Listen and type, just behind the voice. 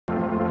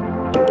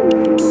I'm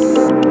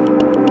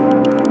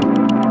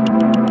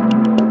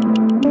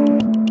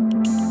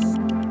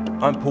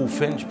Paul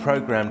Finch,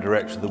 Programme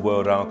Director of the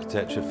World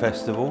Architecture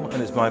Festival,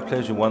 and it's my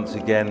pleasure once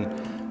again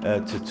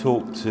to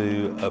talk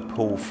to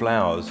Paul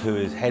Flowers, who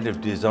is Head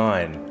of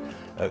Design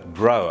at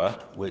GROHE,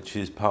 which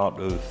is part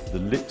of the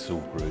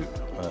Lixil group,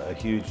 a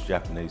huge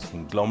Japanese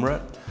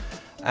conglomerate.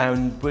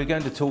 And we're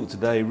going to talk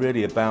today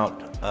really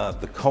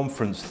about the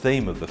conference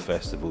theme of the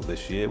festival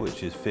this year,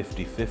 which is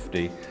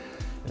 50/50,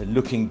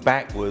 looking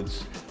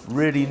backwards,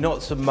 really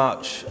not so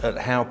much at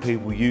how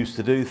people used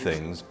to do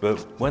things, but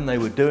when they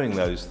were doing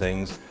those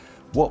things,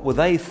 what were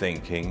they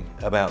thinking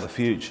about the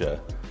future,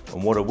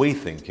 and what are we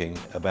thinking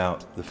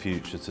about the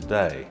future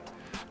today?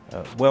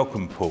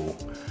 Welcome, Paul.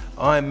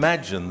 I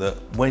imagine that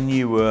when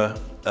you were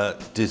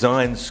at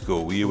design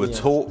school, you were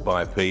taught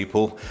by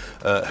people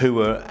who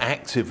were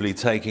actively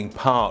taking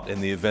part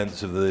in the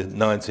events of the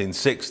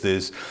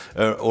 1960s,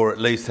 or at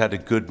least had a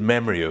good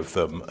memory of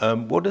them.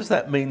 What does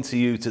that mean to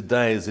you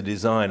today as a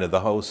designer,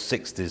 the whole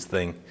 60s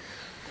thing?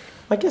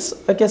 I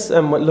guess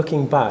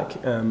looking back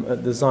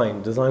at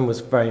design was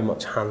very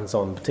much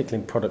hands-on,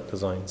 particularly in product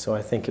design. So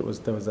I think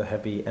there was a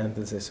heavy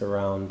emphasis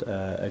around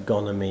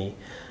ergonomy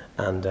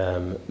and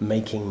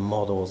making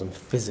models and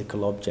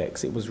physical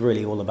objects. It was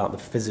really all about the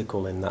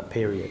physical in that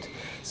period.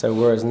 So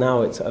whereas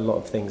now it's a lot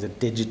of things are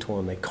digital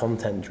and they're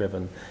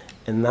content-driven,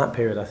 in that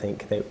period I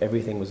think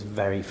everything was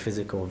very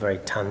physical, very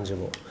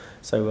tangible.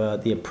 So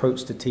the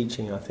approach to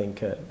teaching, I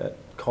think, at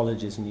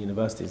colleges and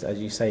universities, as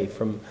you say,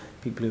 from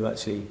people who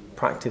actually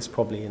practiced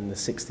probably in the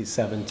 60s,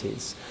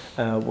 70s,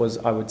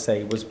 I would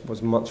say,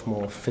 was much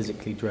more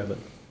physically driven.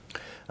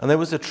 And there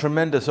was a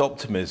tremendous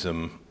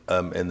optimism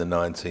in the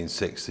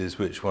 1960s,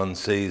 which one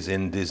sees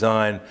in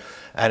design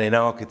and in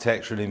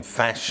architecture and in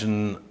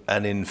fashion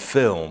and in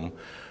film.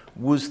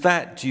 Was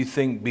that, do you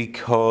think,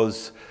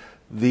 because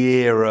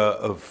the era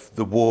of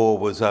the war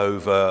was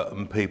over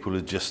and people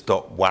had just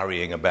stopped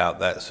worrying about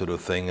that sort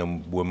of thing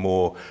and were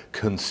more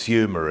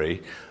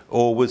consumery?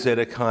 Or was it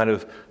a kind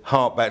of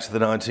hark back to the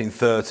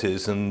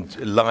 1930s and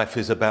life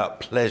is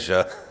about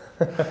pleasure?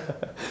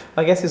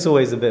 I guess it's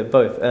always a bit of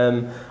both.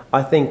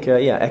 I think,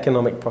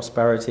 economic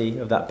prosperity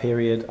of that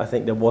period, I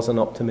think there was an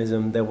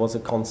optimism, there was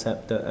a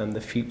concept that the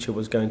future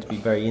was going to be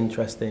very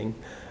interesting.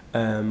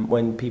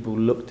 When people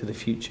looked to the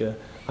future,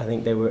 I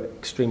think they were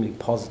extremely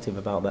positive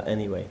about that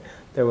anyway.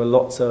 There were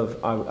lots of,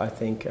 I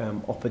think,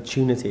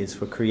 opportunities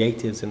for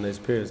creatives in those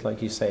periods,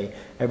 like you say,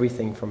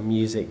 everything from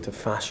music to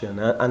fashion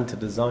and to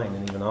design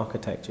and even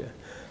architecture.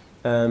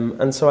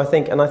 And so I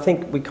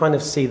think we kind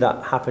of see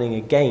that happening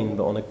again,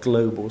 but on a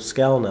global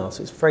scale now.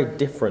 So it's very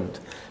different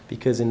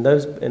because in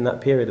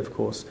that period, of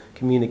course,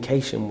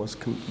 communication was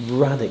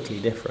radically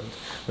different.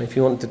 I mean, if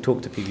you wanted to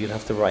talk to people, you'd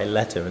have to write a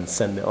letter and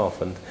send it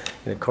off, and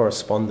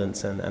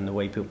correspondence and the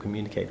way people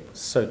communicate was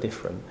so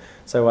different.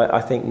 So I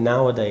think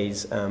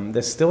nowadays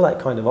there's still that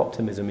kind of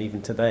optimism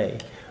even today,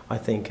 I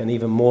think, and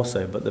even more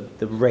so. But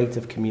the rate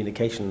of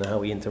communication and how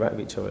we interact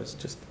with each other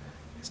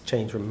it's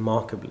changed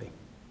remarkably.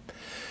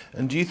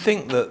 And do you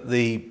think that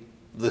the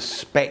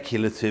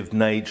speculative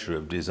nature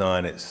of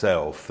design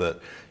itself, that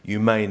you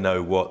may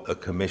know what a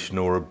commission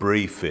or a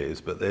brief is,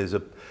 but there's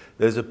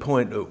a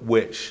point at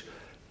which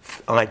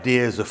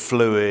ideas are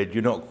fluid,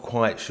 you're not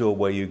quite sure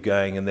where you're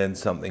going, and then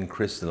something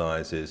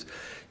crystallizes.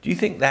 Do you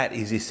think that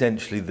is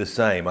essentially the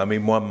same? I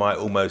mean, one might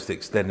almost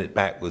extend it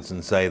backwards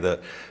and say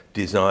that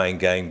design,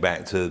 going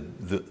back to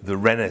the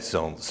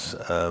Renaissance,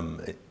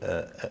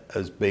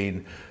 has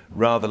been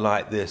rather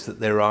like this,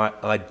 that there are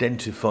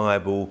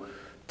identifiable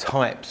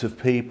types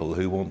of people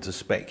who want to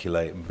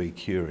speculate and be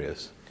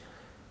curious.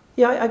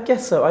 Yeah, I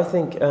guess so. I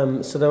think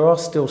so. There are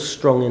still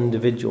strong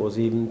individuals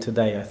even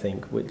today, I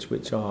think,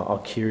 which are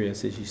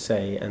curious, as you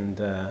say, and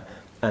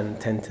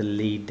tend to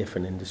lead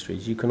different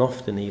industries. You can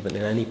often, even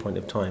at any point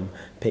of time,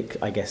 pick,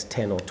 I guess,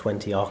 10 or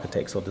 20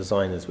 architects or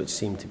designers which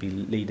seem to be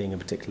leading a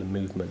particular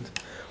movement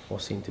or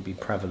seem to be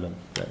prevalent,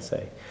 let's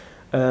say.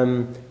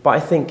 But I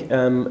think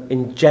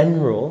in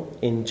general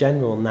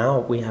now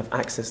we have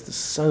access to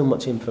so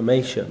much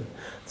information,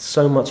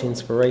 so much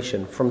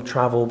inspiration from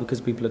travel, because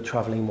people are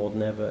traveling more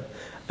than ever,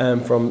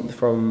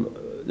 from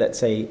let's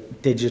say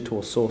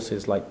digital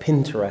sources like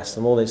Pinterest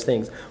and all those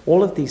things.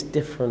 All of these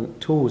different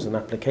tools and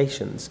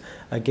applications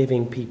are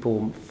giving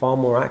people far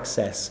more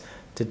access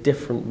to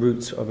different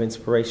routes of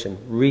inspiration.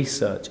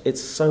 Research,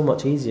 it's so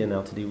much easier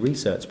now to do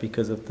research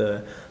because of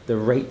the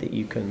rate that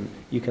you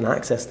can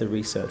access the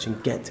research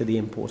and get to the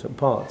important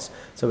parts.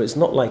 So it's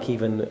not like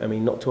even, I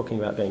mean, not talking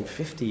about going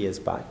 50 years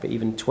back, but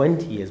even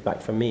 20 years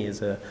back for me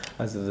as a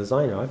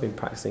designer. I've been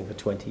practicing for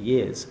 20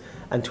 years.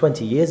 And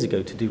 20 years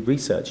ago, to do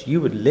research, you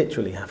would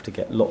literally have to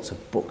get lots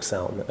of books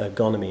out on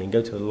ergonomy and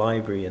go to the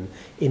library and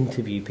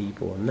interview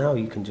people. And now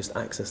you can just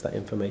access that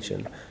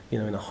information,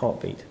 in a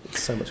heartbeat.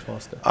 It's so much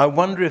faster. I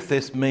wonder if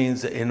this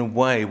means that in a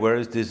way,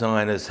 whereas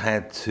designers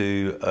had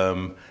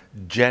to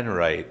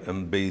generate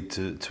and be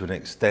to an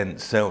extent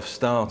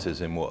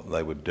self-starters in what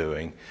they were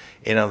doing,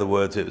 in other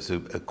words, it was a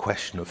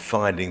question of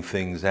finding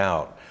things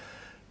out.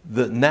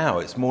 that now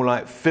it's more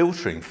like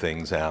filtering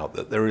things out,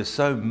 that there is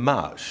so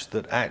much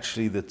that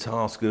actually the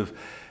task of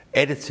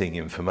editing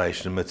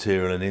information and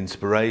material and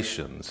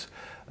inspirations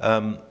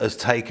has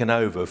taken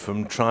over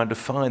from trying to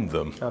find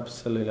them.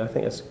 Absolutely, I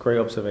think that's a great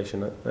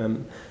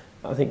observation.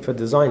 I think for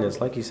designers,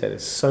 like you said,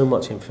 there's so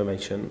much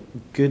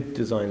information. Good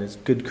designers,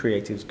 good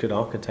creatives, good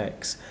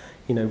architects,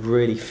 you know,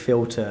 really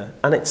filter,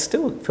 and it's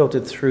still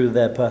filtered through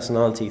their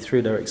personality,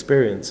 through their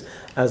experience.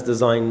 As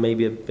design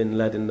maybe have been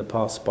led in the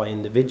past by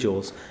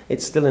individuals,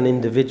 it's still an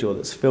individual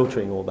that's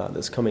filtering all that,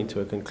 that's coming to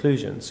a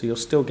conclusion. So you're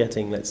still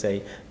getting, let's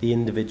say, the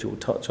individual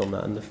touch on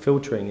that, and the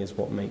filtering is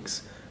what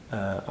makes,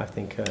 I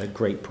think, a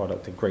great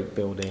product, a great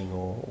building,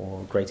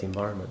 or a great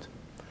environment.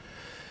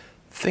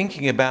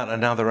 Thinking about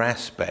another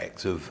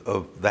aspect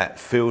of that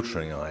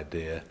filtering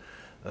idea,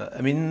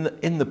 I mean,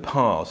 in the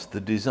past,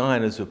 the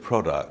designers of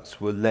products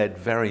were led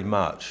very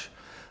much,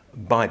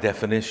 by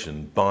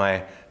definition,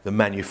 by the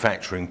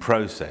manufacturing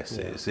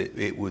processes. Yeah.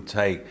 It would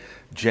take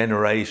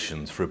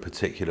generations for a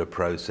particular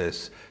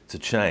process to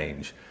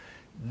change.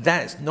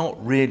 That's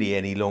not really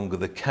any longer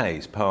the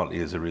case, partly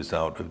as a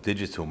result of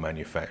digital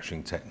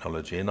manufacturing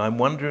technology. And I'm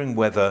wondering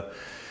whether,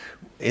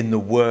 in the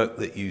work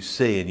that you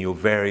see in your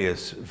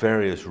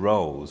various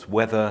roles,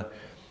 whether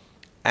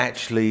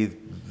actually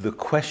the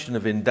question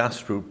of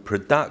industrial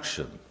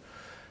production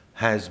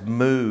has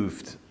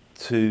moved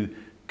to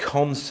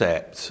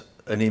concept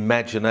and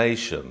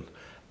imagination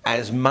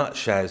as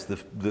much as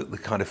the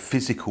kind of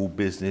physical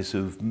business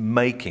of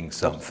making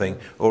something,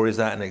 or is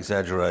that an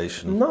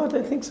exaggeration? No, I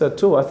don't think so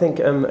at all. I think,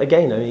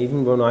 again, I mean,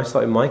 even when I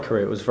started my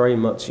career, it was very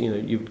much, you know,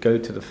 you'd go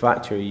to the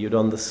factory, you'd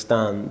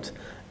understand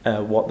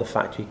what the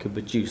factory could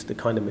produce, the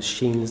kind of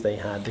machines they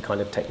had, the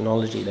kind of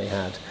technology they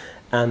had.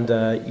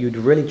 And you'd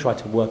really try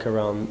to work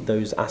around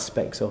those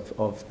aspects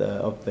of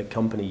the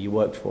company you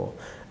worked for,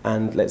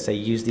 and let's say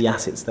use the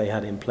assets they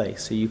had in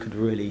place, so you could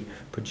really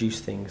produce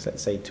things,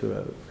 let's say, to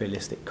a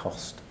realistic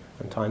cost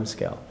and time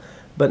scale.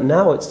 But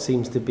now it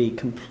seems to be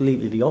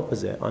completely the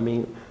opposite. I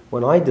mean,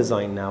 when I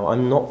design now,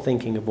 I'm not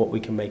thinking of what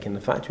we can make in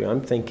the factory. I'm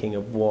thinking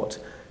of what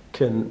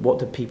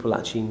do people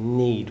actually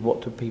need,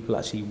 what do people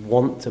actually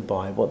want to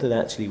buy, what do they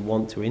actually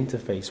want to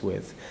interface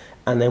with,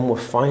 and then we're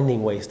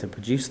finding ways to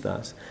produce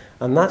that.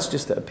 And that's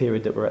just at a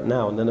period that we're at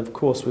now. And then, of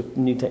course, with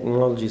new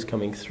technologies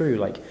coming through,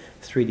 like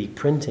 3D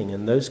printing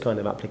and those kind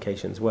of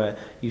applications, where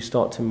you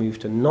start to move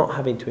to not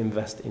having to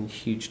invest in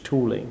huge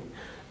tooling,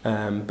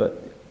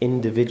 but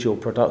individual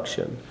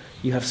production,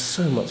 you have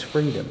so much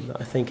freedom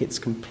that I think it's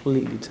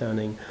completely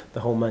turning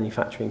the whole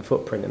manufacturing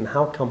footprint and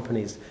how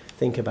companies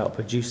think about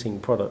producing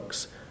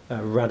products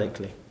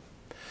radically.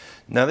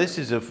 Now, this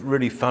is a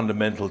really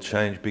fundamental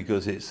change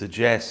because it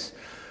suggests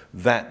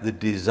that the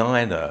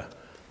designer,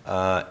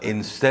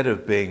 instead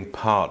of being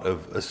part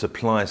of a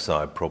supply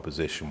side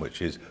proposition,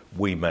 which is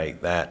we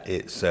make that,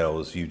 it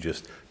sells, you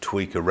just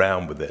tweak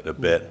around with it a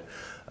bit,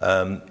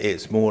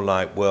 it's more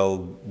like, well,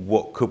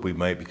 what could we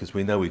make? Because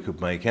we know we could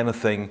make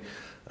anything,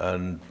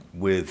 and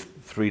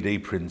with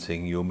 3D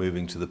printing you're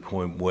moving to the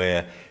point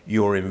where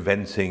you're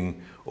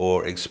inventing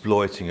or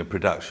exploiting a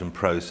production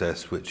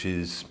process which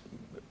is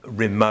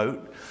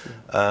remote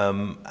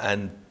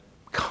and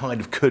kind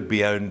of could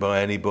be owned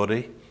by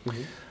anybody.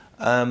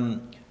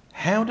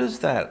 How does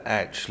that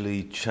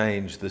actually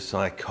change the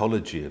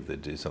psychology of the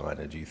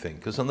designer, do you think?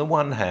 Because on the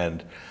one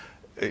hand,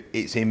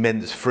 it's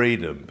immense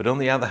freedom, but on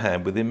the other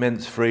hand, with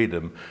immense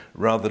freedom,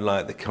 rather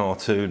like the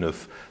cartoon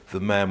of the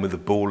man with the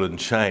ball and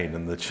chain,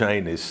 and the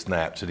chain is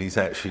snapped and he's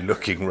actually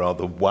looking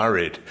rather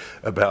worried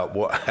about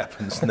what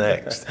happens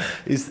next.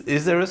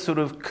 Is there a sort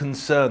of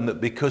concern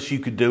that because you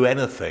could do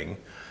anything,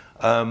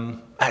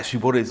 actually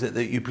what is it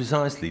that you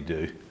precisely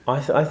do?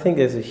 I think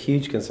there's a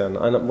huge concern.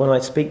 And when I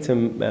speak to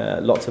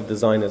lots of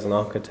designers and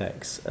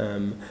architects,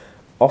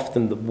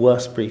 often the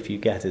worst brief you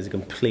get is a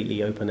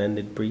completely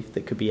open-ended brief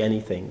that could be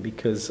anything,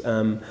 because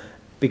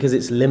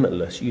it's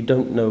limitless. You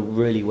don't know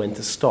really when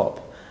to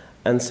stop.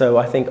 And so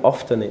I think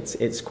often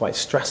it's quite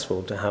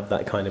stressful to have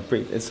that kind of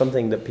brief. It's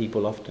something that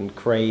people often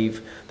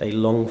crave. They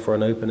long for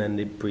an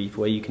open-ended brief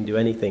where you can do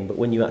anything, but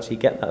when you actually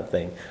get that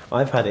thing,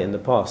 I've had it in the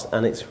past,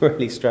 and it's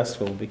really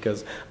stressful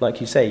because,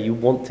 like you say, you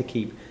want to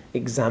keep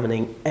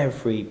examining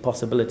every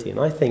possibility. And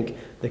I think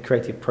the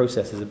creative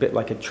process is a bit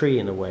like a tree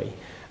in a way.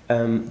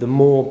 The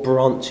more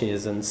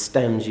branches and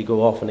stems you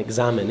go off and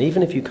examine,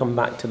 even if you come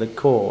back to the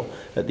core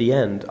at the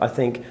end, I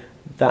think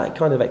that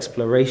kind of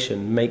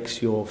exploration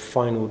makes your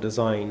final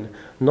design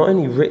not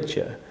only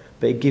richer,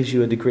 but it gives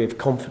you a degree of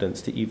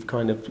confidence that you've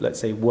kind of, let's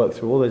say, worked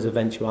through all those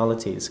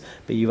eventualities,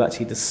 but you've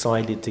actually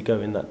decided to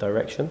go in that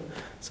direction.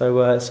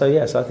 So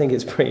yes, I think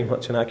it's pretty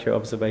much an accurate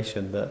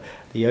observation that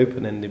the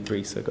open-ended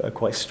briefs are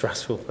quite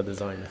stressful for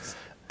designers.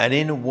 And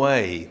in a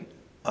way,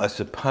 I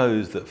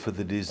suppose that for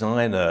the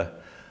designer,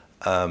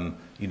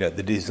 you know,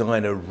 the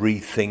designer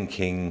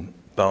rethinking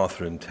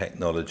bathroom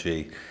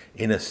technology,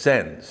 in a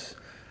sense,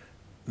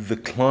 the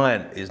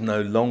client is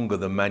no longer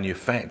the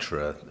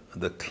manufacturer.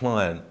 The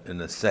client,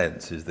 in a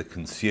sense, is the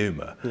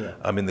consumer. Yeah.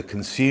 I mean, the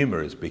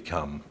consumer has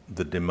become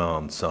the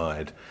demand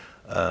side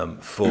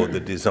for the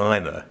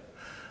designer.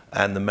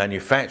 and the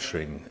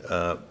manufacturing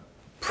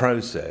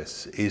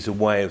process is a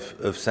way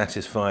of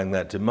satisfying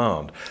that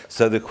demand.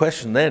 So the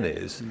question then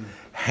is,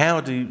 how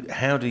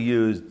do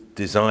you as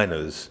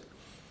designers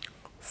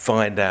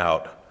find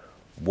out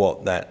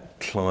what that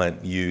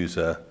client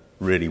user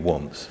really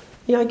wants?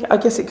 Yeah, I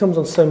guess it comes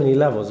on so many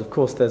levels. Of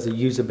course, there's a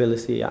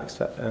usability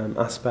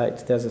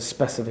aspect, there's a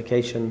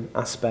specification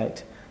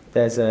aspect,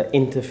 there's a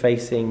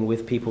interfacing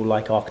with people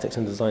like architects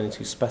and designers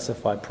who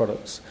specify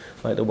products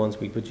like the ones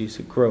we produce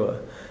at GROHE.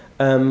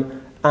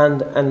 And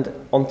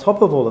on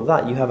top of all of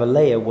that, you have a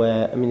layer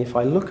where, I mean, if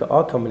I look at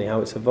our company,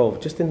 how it's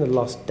evolved, just in the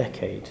last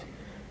decade,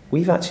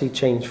 we've actually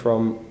changed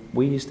from,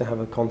 we used to have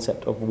a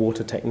concept of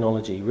water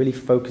technology, really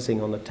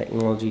focusing on the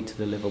technology to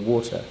deliver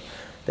water.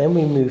 Then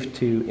we moved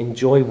to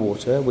enjoy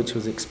water, which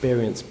was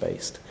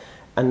experience-based.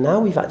 And now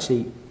we've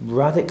actually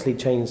radically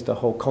changed the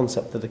whole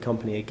concept of the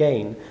company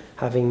again,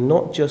 having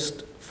not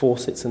just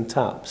faucets and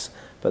taps,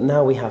 but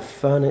now we have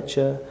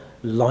furniture,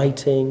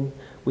 lighting,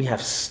 we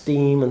have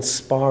steam and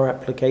spa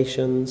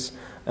applications,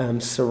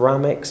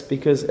 ceramics,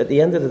 because at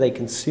the end of the day,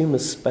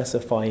 consumers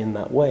specify in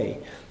that way.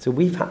 So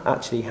we've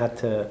actually had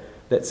to,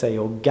 let's say,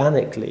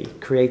 organically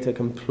create a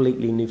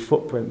completely new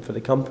footprint for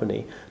the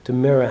company to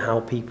mirror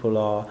how people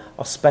are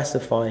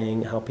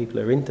specifying, how people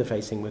are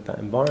interfacing with that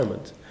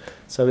environment.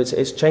 So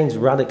it's changed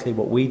radically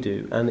what we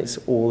do, and it's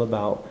all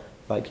about,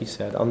 like you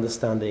said,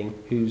 understanding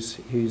who's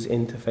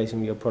interfacing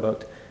with your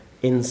product,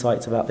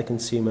 insights about the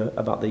consumer,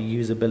 about the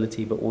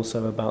usability, but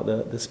also about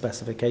the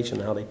specification,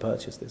 how they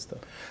purchase this stuff.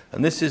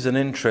 And this is an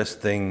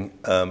interesting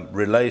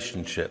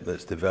relationship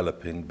that's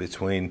developing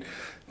between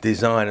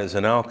designers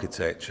and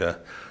architecture.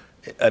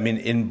 I mean,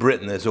 in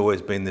Britain, there's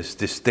always been this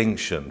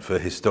distinction for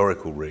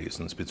historical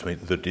reasons between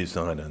the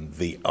designer and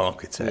the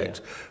architect,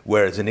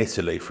 whereas in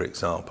Italy, for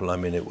example, I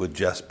mean, it would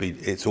just be,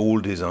 it's all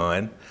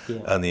design,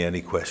 and the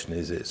only question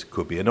is it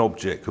could be an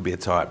object, it could be a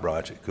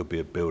typewriter, it could be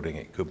a building,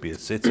 it could be a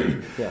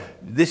city.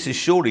 This is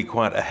surely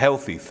quite a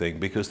healthy thing,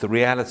 because the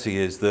reality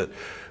is that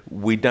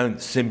we don't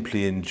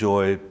simply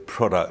enjoy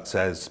products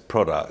as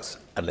products,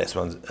 unless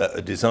one's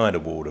a design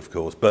award, of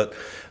course, but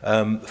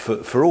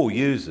for all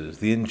users,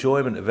 the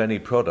enjoyment of any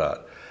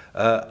product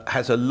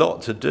has a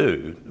lot to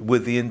do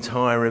with the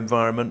entire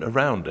environment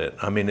around it.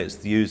 I mean,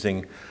 it's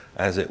using,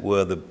 as it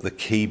were, the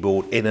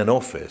keyboard in an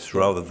office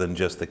rather than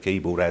just the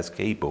keyboard as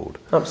keyboard.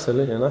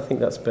 Absolutely, and I think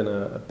that's been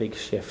a big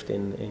shift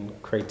in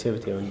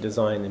creativity and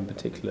design in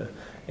particular,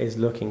 is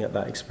looking at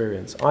that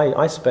experience.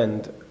 I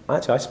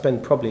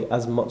spend probably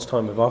as much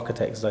time with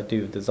architects as I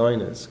do with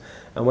designers.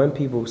 And when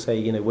people say,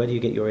 you know, where do you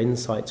get your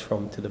insights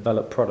from to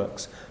develop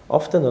products?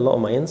 Often a lot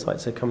of my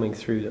insights are coming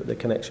through the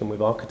connection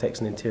with architects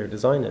and interior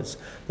designers,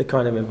 the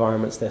kind of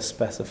environments they're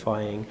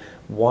specifying,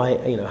 why,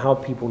 you know, how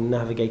are people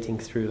navigating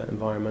through that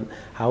environment,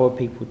 how are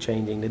people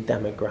changing the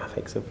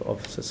demographics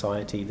of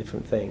society,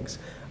 different things.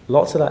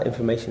 Lots of that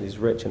information is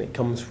rich, and it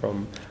comes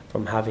from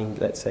having,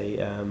 let's say,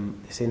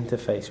 this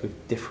interface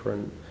with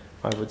different,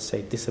 I would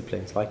say,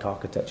 disciplines like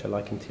architecture,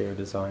 like interior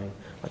design,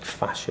 like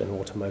fashion,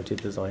 automotive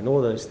design,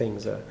 all those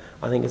things.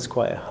 I think it's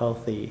quite a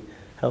healthy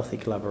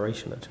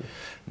collaboration, actually.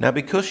 Now,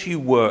 because you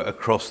work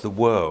across the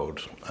world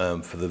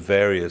for the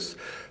various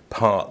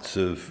parts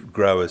of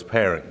GROHE's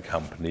parent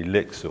company,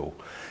 Lixil,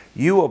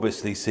 you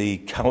obviously see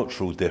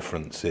cultural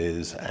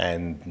differences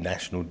and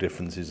national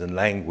differences and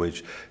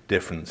language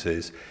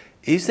differences.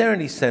 Is there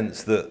any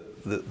sense that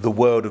the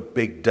world of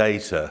big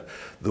data,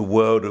 the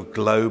world of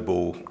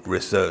global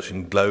research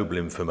and global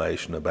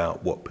information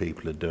about what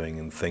people are doing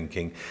and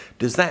thinking,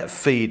 does that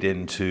feed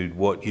into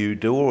what you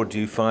do, or do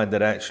you find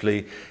that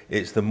actually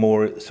it's the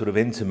more sort of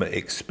intimate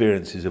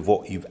experiences of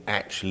what you've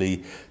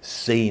actually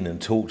seen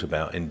and talked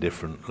about in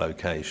different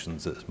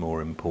locations that's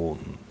more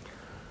important?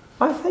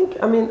 I think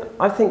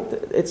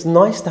that it's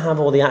nice to have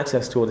all the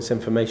access to all this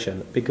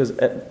information, because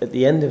at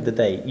the end of the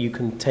day, you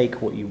can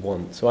take what you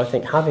want. So I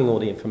think having all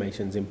the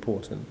information is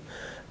important.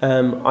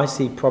 I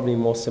see probably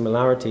more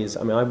similarities.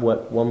 I mean, I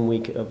work 1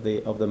 week of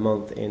the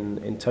month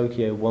in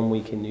Tokyo, 1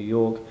 week in New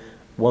York,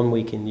 1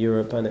 week in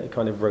Europe, and it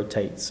kind of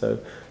rotates.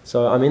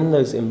 So I'm in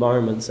those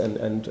environments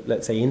and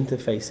let's say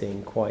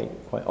interfacing quite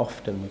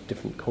often with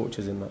different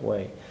cultures in that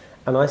way.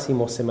 And I see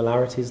more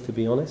similarities, to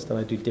be honest, than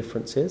I do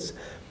differences.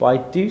 But I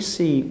do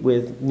see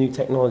with new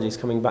technologies,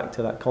 coming back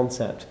to that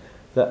concept,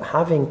 that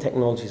having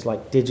technologies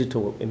like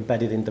digital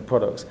embedded into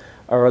products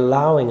are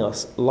allowing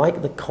us,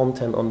 like the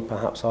content on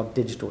perhaps our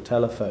digital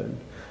telephone,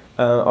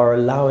 are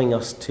allowing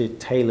us to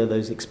tailor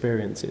those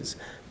experiences.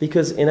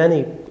 Because in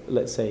any,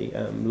 let's say,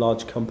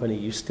 large company,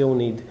 you still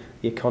need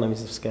the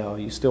economies of scale,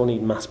 you still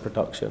need mass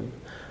production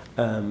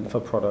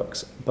for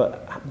products.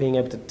 But being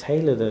able to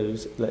tailor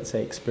those, let's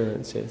say,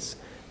 experiences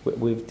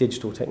with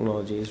digital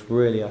technology is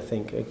really, I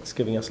think, it's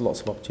giving us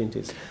lots of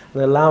opportunities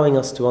and allowing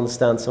us to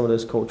understand some of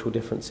those cultural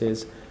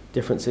differences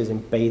in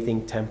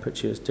bathing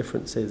temperatures,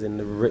 differences in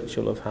the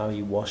ritual of how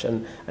you wash,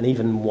 and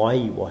even why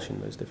you wash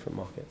in those different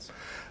markets.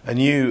 And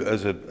you,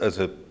 as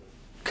a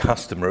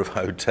customer of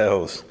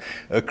hotels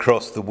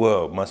across the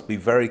world, must be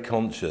very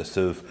conscious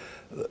of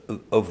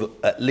of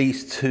at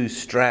least two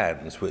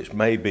strands, which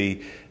may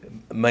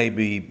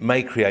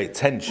create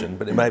tension,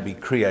 but it may be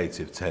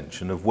creative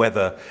tension of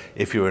whether,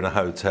 if you're in a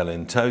hotel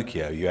in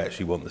Tokyo, you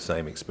actually want the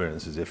same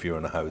experience as if you're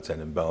in a hotel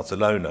in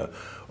Barcelona,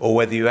 or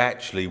whether you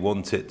actually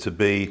want it to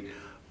be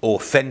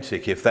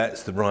authentic, if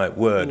that's the right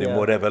word, in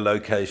whatever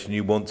location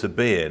you want to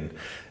be in.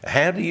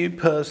 How do you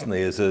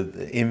personally, as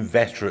an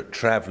inveterate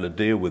traveller,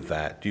 deal with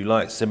that? Do you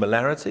like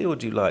similarity or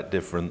do you like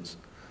difference?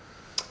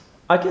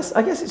 I guess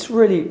that's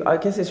really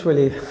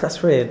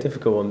a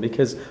difficult one,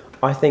 because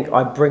I think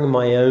I bring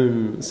my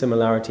own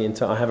similarity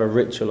into, I have a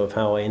ritual of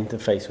how I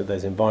interface with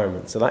those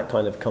environments. So that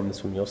kind of comes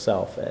from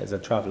yourself as a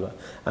traveller.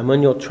 And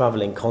when you're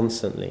travelling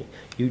constantly,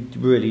 you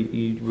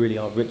really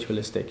are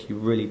ritualistic. You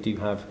really do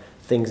have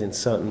things in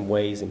certain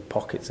ways, in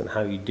pockets, and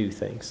how you do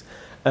things.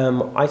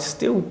 I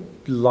still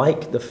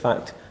like the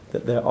fact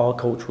that there are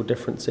cultural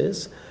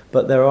differences,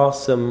 but there are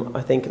some,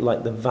 I think,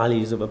 like the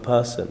values of a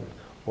person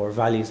or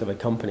values of a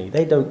company,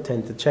 they don't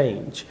tend to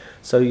change.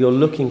 So you're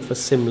looking for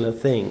similar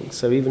things.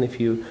 So even if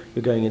you're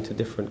going into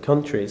different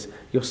countries,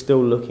 you're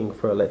still looking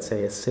for, let's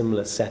say, a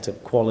similar set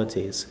of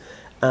qualities.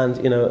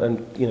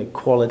 And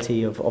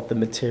quality of the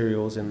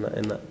materials in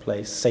that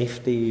place,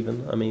 safety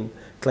even, I mean,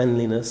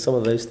 cleanliness, some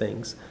of those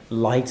things,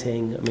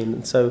 lighting, I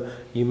mean, so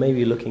you may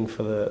be looking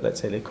for let's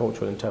say, the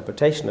cultural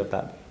interpretation of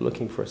that,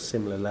 looking for a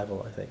similar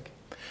level, I think.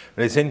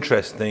 And it's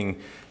interesting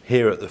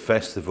here at the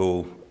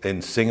festival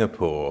in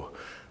Singapore,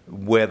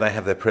 where they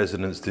have their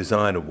President's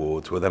Design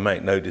Awards, where they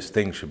make no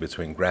distinction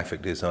between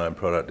graphic design,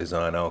 product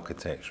design,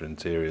 architecture,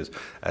 interiors,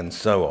 and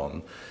so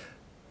on.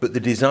 But the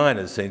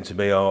designers seem to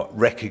me are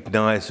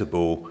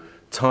recognisable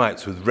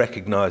types with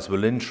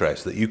recognisable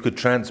interests that you could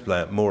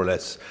transplant more or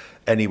less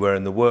anywhere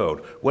in the world.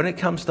 When it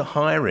comes to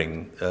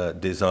hiring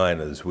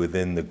designers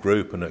within the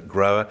group and at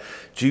GROHE,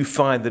 do you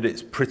find that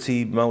it's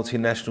pretty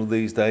multinational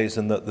these days,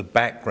 and that the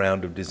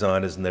background of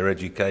designers and their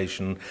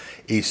education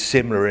is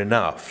similar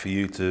enough for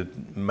you to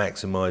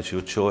maximise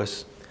your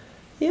choice?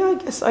 Yeah,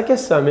 I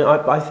guess so. I mean,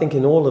 I think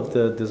in all of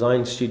the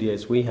design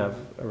studios we have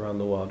around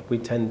the world, they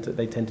tend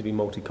to be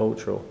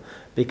multicultural,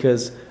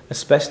 because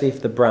especially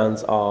if the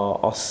brands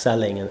are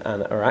selling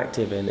and are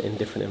active in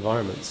different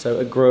environments. So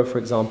at GROHE, for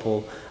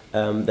example,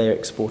 they're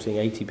exporting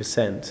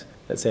 80%,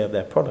 let's say, of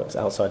their products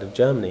outside of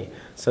Germany.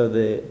 So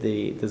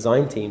the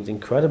design team's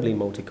incredibly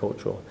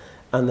multicultural,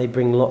 and they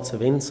bring lots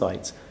of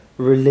insights,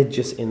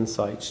 religious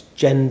insights,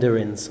 gender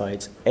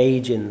insights,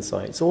 age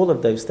insights, all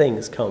of those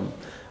things come.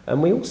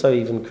 And we also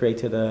even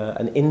created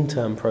an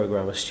intern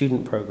program, a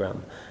student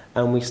program,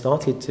 and we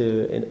started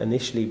to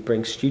initially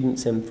bring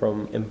students in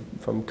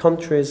from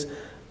countries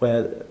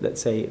where,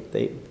 let's say,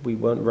 we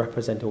weren't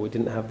represented, or we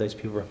didn't have those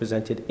people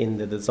represented in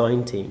the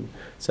design team.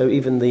 So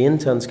even the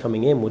interns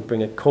coming in would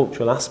bring a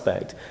cultural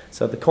aspect.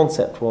 So the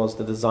concept was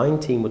the design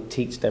team would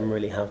teach them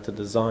really how to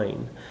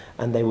design,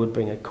 and they would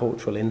bring a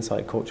cultural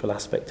insight, cultural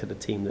aspect to the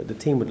team that the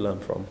team would learn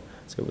from.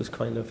 So it was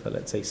kind of,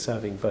 let's say,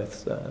 serving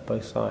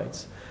both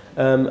sides.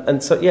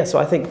 And so, yeah, so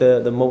I think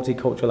the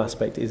multicultural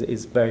aspect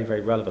is very, very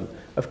relevant.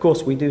 Of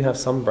course, we do have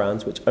some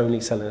brands which only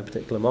sell in a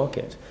particular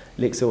market.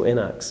 Lixil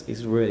Inax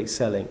is really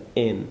selling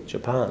in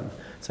Japan.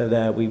 So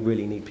there we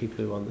really need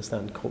people who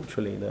understand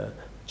culturally the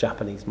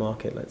Japanese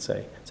market, let's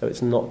say. So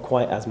it's not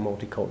quite as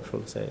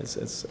multicultural, say,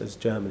 as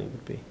Germany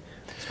would be.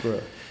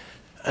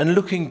 And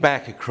looking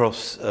back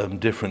across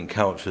different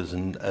cultures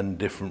and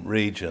different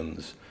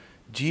regions,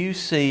 do you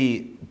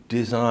see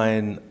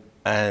design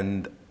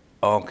and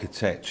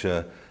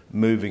architecture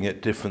moving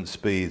at different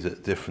speeds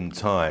at different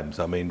times?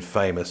 I mean,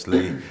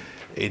 famously,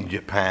 in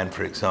Japan,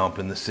 for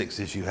example, in the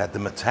 60s, you had the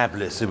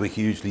metabolists who were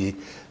hugely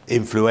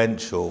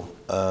influential,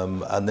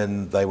 and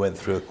then they went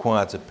through a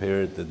quieter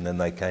period, and then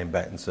they came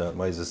back in certain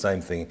ways. The same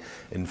thing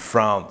in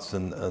France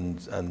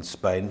and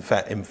Spain,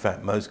 in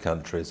fact, most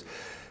countries.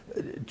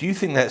 Do you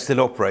think that's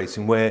still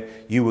operating, where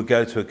you would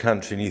go to a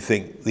country and you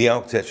think the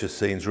architecture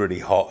scene's really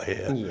hot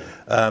here,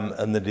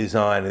 and the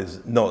design is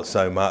not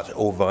so much,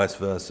 or vice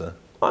versa?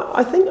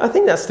 I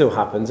think that still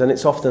happens, and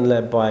it's often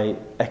led by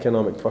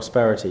economic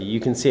prosperity. You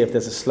can see if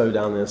there's a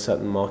slowdown in a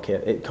certain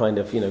market, it kind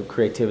of,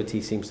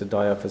 creativity seems to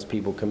die off as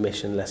people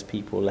commission less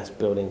people, less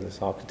buildings,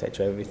 less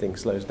architecture, everything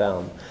slows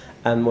down.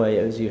 And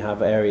whereas you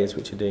have areas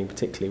which are doing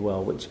particularly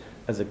well, which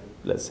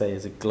let's say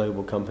as a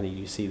global company,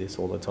 you see this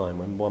all the time.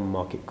 When one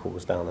market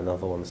cools down,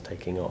 another one's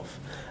taking off.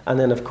 And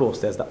then, of course,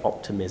 there's that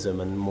optimism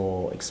and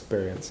more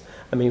experience.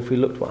 I mean, if we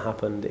looked what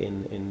happened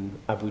in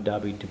Abu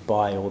Dhabi,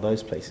 Dubai, all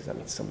those places, I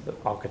mean, some of the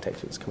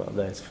architecture that's come out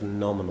there is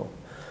phenomenal.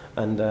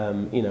 And,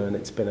 and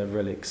it's been a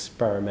really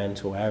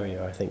experimental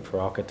area, I think, for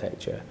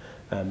architecture,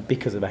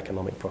 because of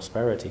economic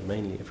prosperity,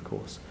 mainly, of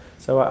course.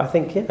 So I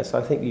think, yes,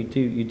 I think you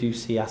do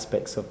see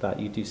aspects of that.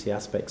 You do see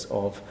aspects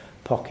of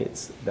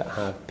pockets that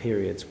have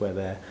periods where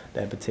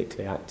they're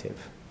particularly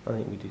active. I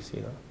think we do see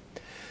that.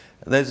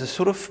 There's a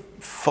sort of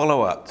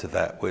follow-up to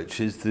that, which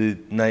is the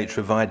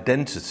nature of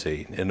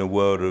identity in a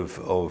world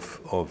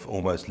of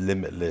almost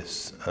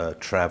limitless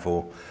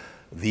travel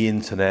the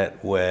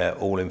internet where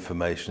all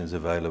information is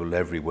available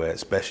everywhere,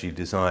 especially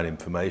design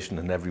information,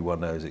 and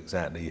everyone knows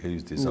exactly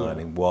who's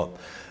designing what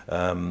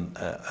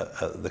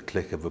at the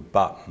click of a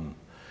button.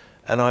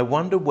 And I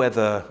wonder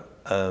whether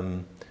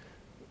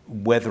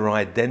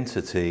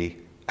identity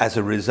as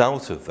a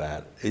result of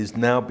that is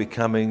now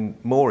becoming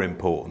more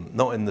important,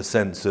 not in the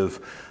sense of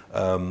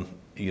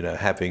you know,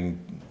 having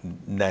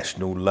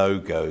national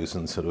logos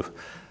and sort of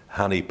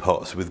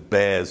honeypots with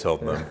bears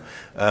on them,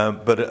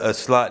 but at a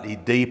slightly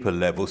deeper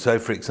level. So,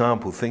 for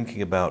example,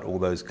 thinking about all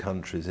those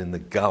countries in the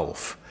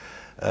Gulf,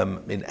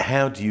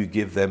 how do you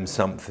give them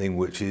something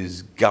which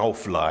is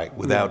Gulf-like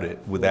without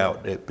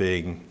it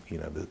being, you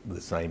know,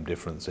 the same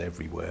difference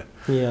everywhere?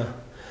 Yeah,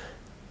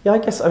 I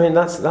guess, I mean,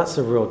 that's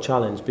a real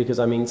challenge, because,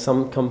 I mean,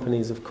 some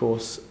companies, of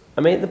course,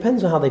 I mean, it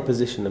depends on how they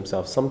position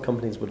themselves. Some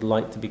companies would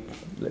like to be,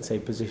 let's say,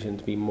 positioned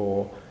to be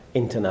more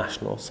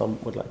international.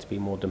 Some would like to be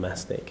more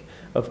domestic,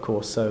 of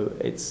course. So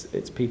it's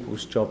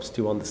people's jobs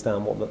to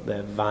understand what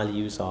their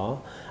values are,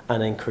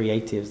 and then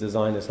creatives,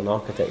 designers and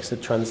architects to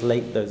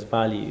translate those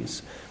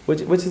values,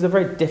 which is a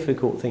very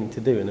difficult thing to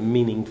do in a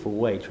meaningful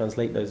way,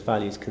 translate those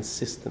values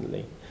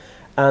consistently.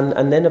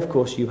 And then, of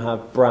course, you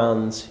have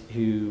brands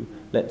who,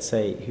 let's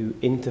say, who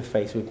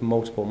interface with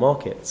multiple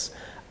markets.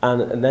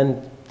 And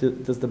then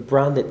does the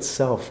brand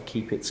itself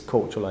keep its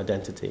cultural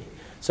identity?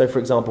 So, for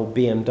example,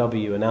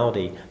 BMW and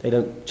Audi, they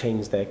don't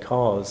change their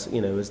cars,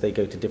 you know, as they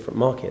go to different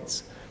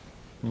markets.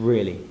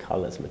 Really,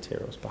 colours,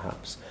 materials,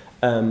 perhaps.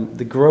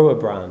 The GROHE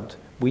brand,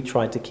 we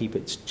tried to keep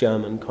its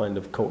German kind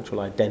of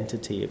cultural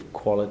identity of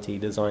quality,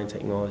 design,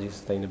 technology,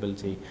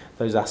 sustainability,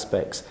 those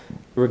aspects.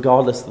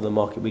 Regardless of the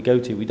market we go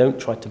to, we don't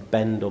try to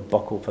bend or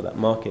buckle for that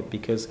market,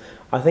 because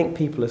I think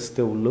people are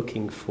still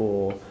looking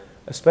for,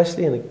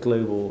 especially in a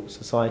global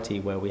society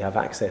where we have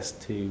access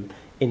to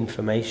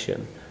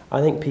information, I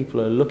think people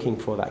are looking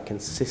for that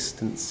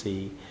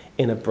consistency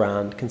in a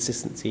brand,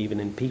 consistency even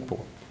in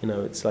people. You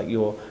know, it's like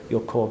your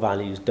core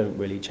values don't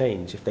really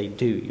change. If they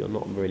do, you're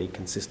not a really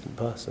consistent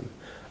person.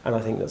 And I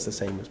think that's the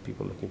same as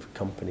people looking for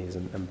companies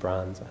and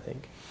brands, I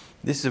think.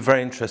 This is a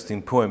very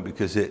interesting point,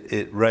 because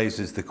it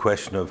raises the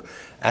question of,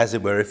 as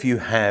it were, if you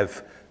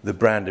have the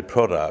branded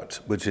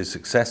product, which is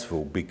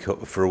successful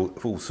for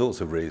all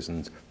sorts of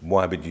reasons,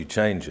 why would you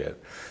change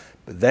it?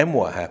 But then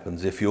what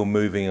happens if you're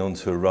moving on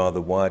to a rather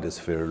wider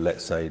sphere of,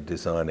 let's say,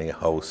 designing a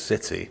whole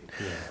city?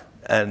 Yeah.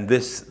 And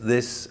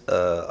this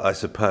I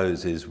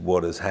suppose, is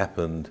what has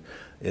happened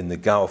in the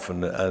Gulf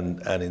and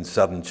in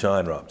southern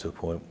China up to a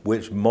point.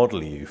 Which model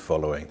are you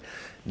following?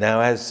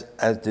 Now, as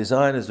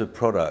designers of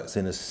products,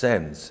 in a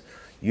sense,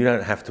 you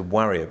don't have to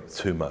worry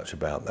too much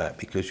about that,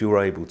 because you're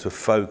able to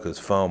focus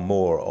far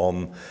more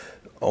on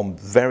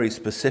very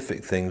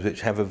specific things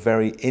which have a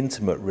very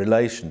intimate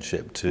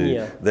relationship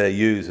to their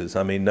users.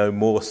 I mean, no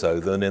more so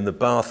than in the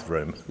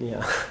bathroom.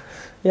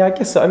 Yeah, I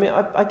guess so. I mean,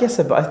 I guess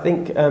so, but I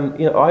think,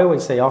 you know, I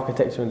always say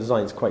architecture and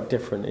design is quite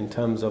different in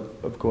terms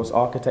of course,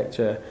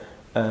 architecture,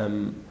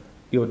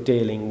 you're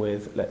dealing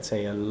with, let's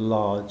say, a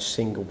large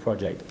single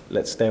project.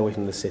 Let's stay away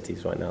from the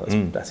cities right now.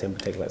 That's in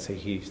particular, that's a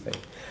huge thing.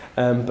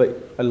 But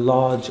a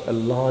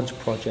large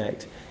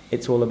project,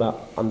 it's all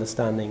about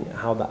understanding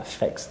how that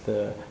affects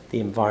the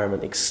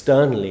environment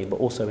externally, but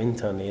also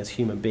internally as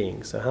human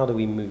beings. So how do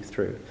we move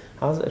through?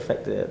 How does it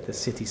affect the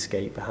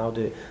cityscape? How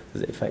does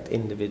it affect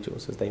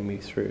individuals as they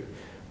move through?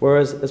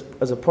 Whereas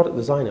as a product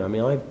designer, I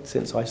mean,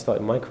 since I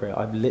started my career,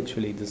 I've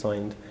literally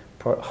designed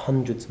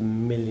hundreds of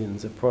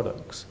millions of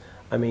products.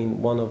 I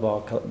mean, one of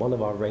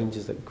our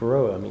ranges that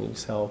grow, I mean, we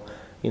sell,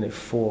 you know,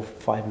 4 or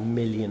 5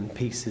 million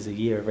pieces a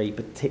year of a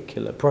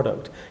particular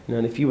product. You know,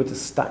 and if you were to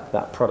stack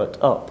that product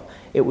up,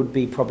 it would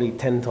be probably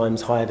 10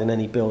 times higher than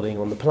any building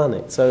on the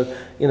planet. So,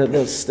 you know,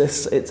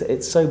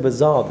 it's so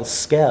bizarre. The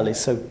scale is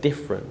so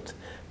different,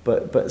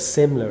 but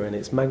similar in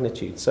its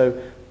magnitude. So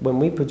when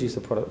we produce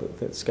a product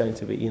that's going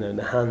to be, you know, in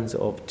the hands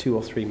of 2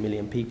 or 3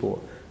 million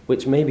people,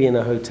 which may be in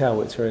a hotel,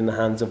 which are in the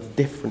hands of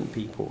different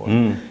people,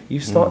 you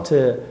start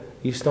to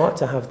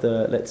have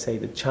the, let's say,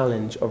 the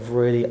challenge of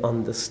really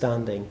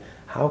understanding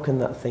how can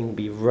that thing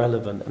be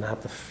relevant and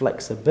have the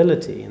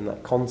flexibility in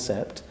that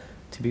concept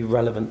to be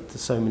relevant to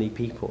so many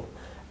people.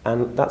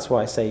 And that's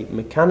why I say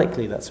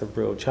mechanically that's a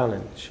real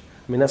challenge.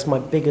 I mean, that's my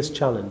biggest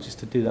challenge, is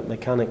to do that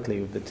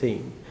mechanically with the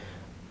team.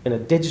 In a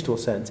digital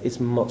sense, it's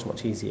much,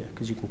 much easier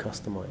because you can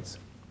customize.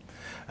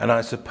 And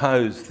I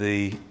suppose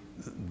the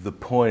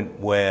point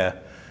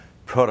where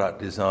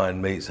product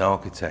design meets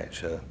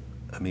architecture,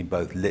 I mean,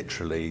 both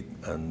literally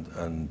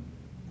and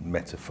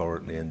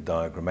metaphorically and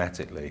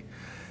diagrammatically,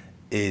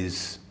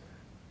 is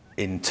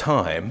in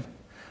time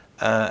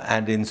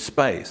and in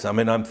space. I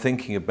mean, I'm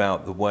thinking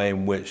about the way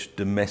in which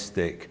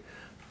domestic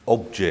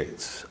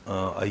objects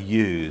are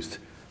used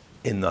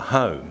in the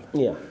home.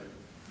 Yeah.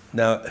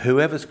 Now,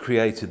 whoever's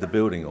created the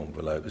building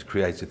envelope has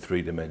created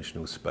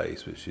three-dimensional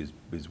space, which is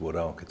what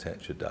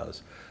architecture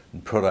does.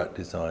 And product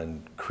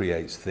design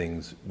creates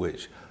things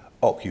which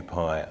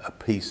occupy a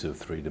piece of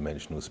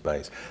three-dimensional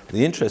space.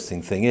 The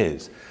interesting thing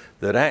is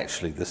that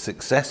actually the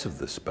success of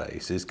the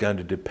space is going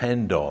to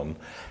depend on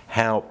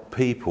how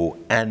people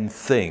and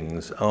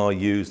things are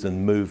used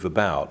and move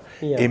about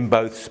in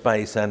both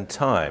space and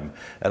time.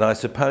 And I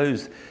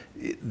suppose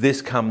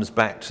this comes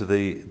back to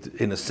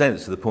in a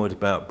sense, to the point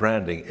about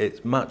branding.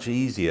 It's much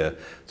easier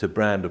to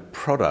brand a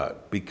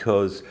product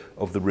because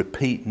of the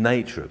repeat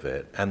nature of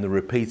it and the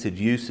repeated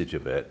usage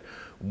of it,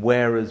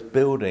 whereas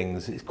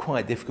buildings, it's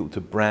quite difficult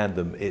to brand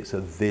them. It's a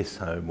this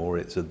home or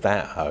it's a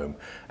that home.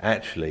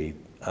 Actually,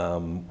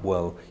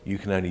 well, you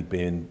can only be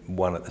in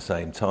one at the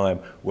same time,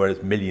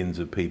 whereas millions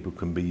of people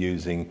can be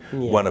using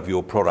one of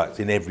your products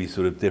in every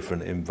sort of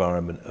different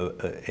environment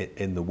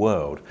in the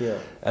world.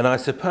 And I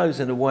suppose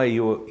in a way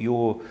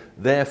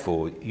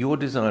therefore your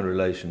design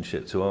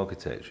relationship to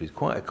architecture is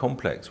quite a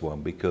complex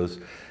one, because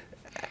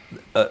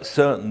at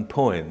certain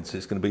points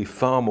it's going to be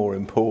far more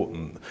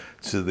important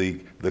to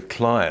the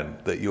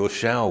client that your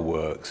shower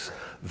works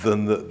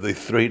than the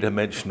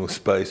three-dimensional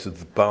space of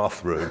the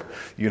bathroom,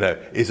 you know,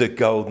 is a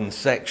golden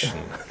section.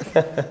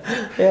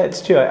 Yeah,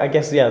 it's true. I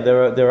guess, yeah,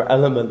 there are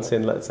elements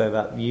in, let's say,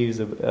 that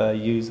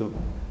user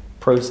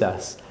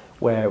process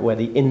where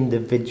the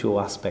individual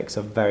aspects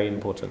are very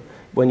important.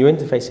 When you're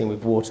interfacing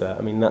with water,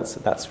 I mean,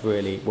 that's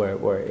really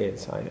where it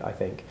is, I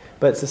think.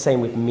 But it's the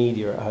same with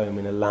media at home,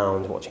 in a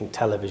lounge, watching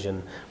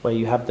television, where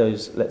you have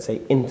those, let's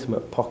say,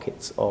 intimate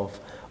pockets of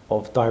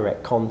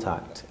direct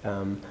contact.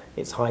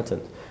 It's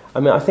heightened. I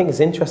mean, I think it's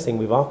interesting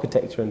with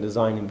architecture and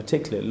design in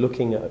particular,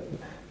 looking at,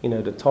 you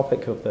know, the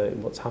topic of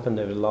what's happened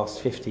over the last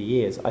 50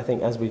 years. I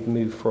think as we've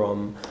moved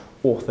from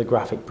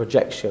orthographic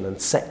projection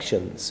and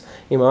sections,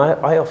 you know,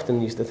 I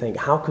often used to think,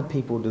 how could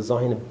people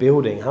design a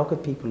building? How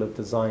could people have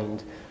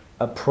designed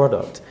a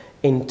product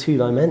in 2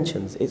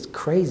 dimensions? It's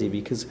crazy,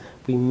 because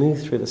we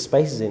move through the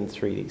spaces in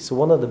 3D. So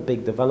one of the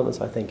big developments,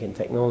 I think, in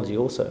technology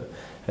also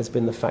has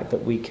been the fact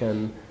that we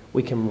can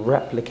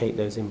replicate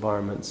those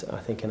environments, I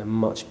think, in a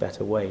much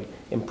better way.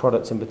 In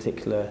products in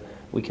particular,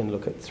 we can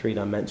look at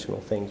 3-dimensional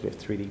things with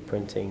 3D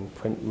printing,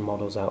 print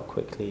models out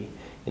quickly,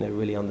 you know,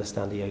 really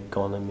understand the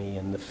ergonomy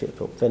and the fit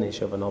or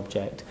finish of an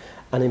object.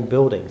 And in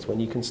buildings, when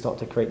you can start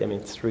to create them in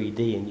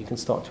 3D and you can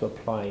start to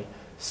apply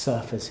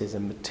surfaces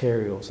and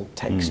materials and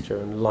texture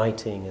and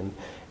lighting, and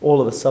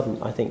all of a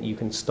sudden I think you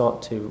can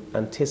start to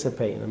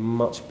anticipate in a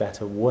much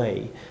better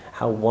way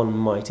how one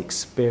might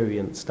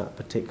experience that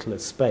particular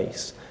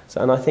space.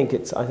 So, and I think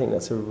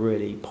that's a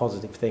really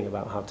positive thing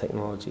about how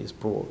technology has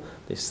brought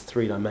this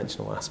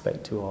 3-dimensional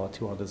aspect to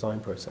our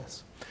design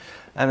process.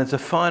 And as a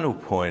final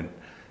point,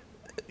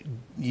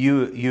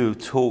 you have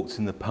talked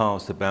in the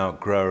past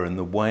about GROHE and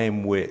the way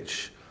in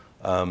which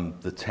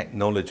the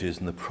technologies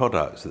and the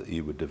products that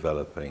you were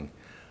developing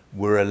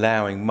were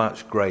allowing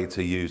much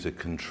greater user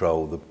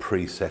control, the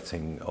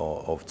presetting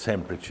of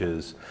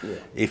temperatures,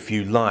 if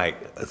you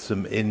like,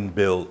 some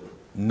inbuilt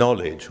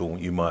knowledge, or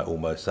you might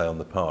almost say on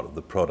the part of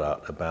the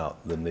product,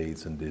 about the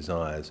needs and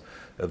desires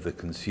of the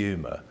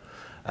consumer.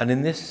 And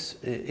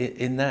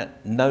in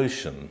that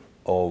notion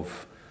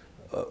of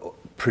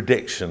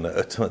prediction,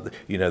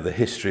 you know, the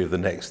history of the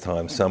next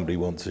time somebody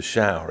wants a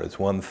shower is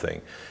one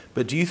thing,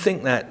 but do you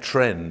think that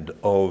trend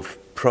of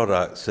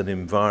products and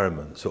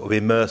environments, sort of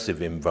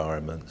immersive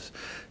environments,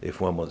 if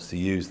one wants to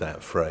use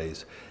that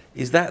phrase,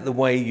 is that the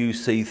way you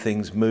see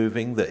things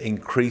moving, that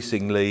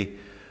increasingly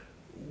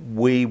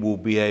we will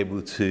be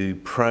able to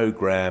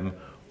program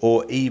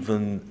or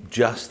even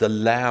just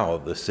allow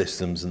the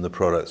systems and the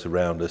products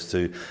around us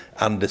to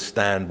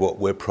understand what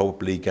we're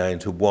probably going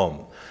to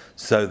want,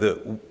 so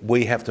that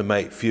we have to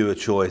make fewer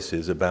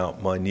choices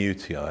about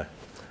minutiae?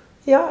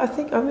 Yeah,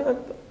 I mean,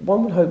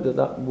 one would hope that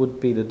that would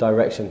be the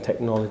direction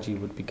technology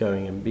would be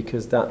going in,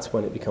 because that's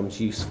when it becomes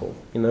useful,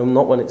 you know,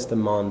 not when it's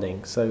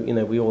demanding. So, you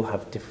know, we all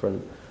have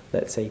different,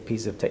 let's say,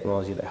 pieces of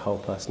technology that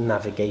help us.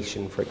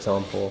 Navigation, for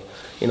example.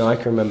 You know, I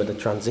can remember the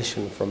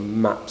transition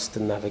from maps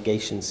to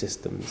navigation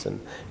systems,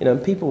 and, you know,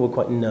 people were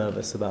quite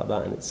nervous about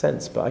that in its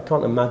sense, but I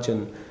can't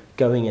imagine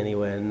going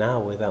anywhere now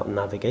without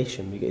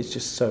navigation, because it's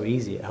just so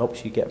easy. It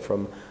helps you get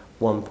from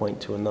one point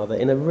to another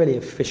in a really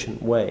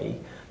efficient way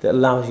that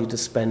allows you to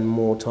spend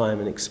more time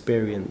and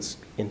experience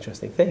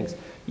interesting things.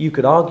 You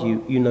could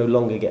argue you no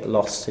longer get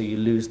lost, so you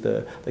lose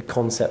the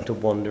concept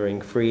of wandering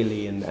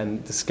freely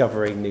and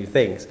discovering new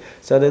things.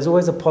 So there's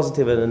always a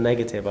positive and a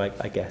negative,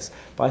 I guess.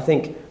 But I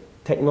think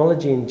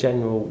technology in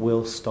general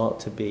will start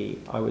to be,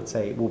 I would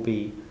say, it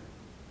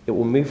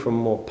will move from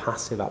more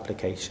passive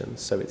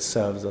applications, so it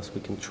serves us, we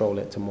control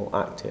it, to more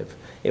active.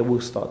 It will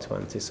start to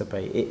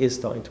anticipate. It is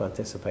starting to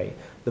anticipate.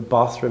 The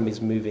bathroom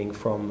is moving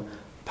from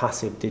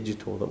passive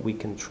digital that we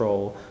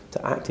control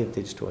to active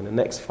digital. In the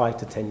next 5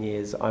 to 10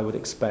 years, I would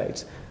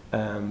expect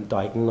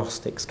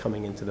diagnostics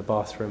coming into the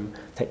bathroom,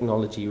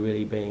 technology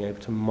really being able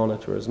to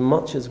monitor as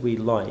much as we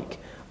like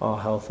our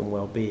health and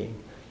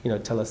well-being. You know,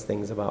 tell us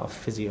things about our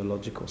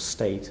physiological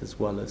state, as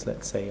well as,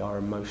 let's say, our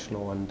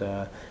emotional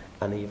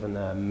and even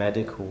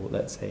medical,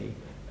 let's say,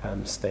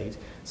 state.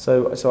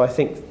 So I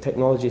think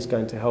technology is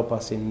going to help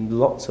us in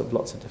lots of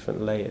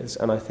different layers,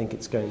 and I think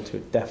it's going to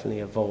definitely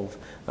evolve,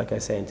 like I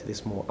say, into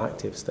this more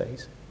active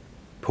state.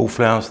 Paul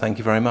Flowers, thank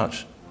you very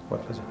much. My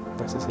pleasure.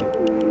 Nice to see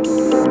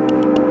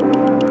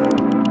you.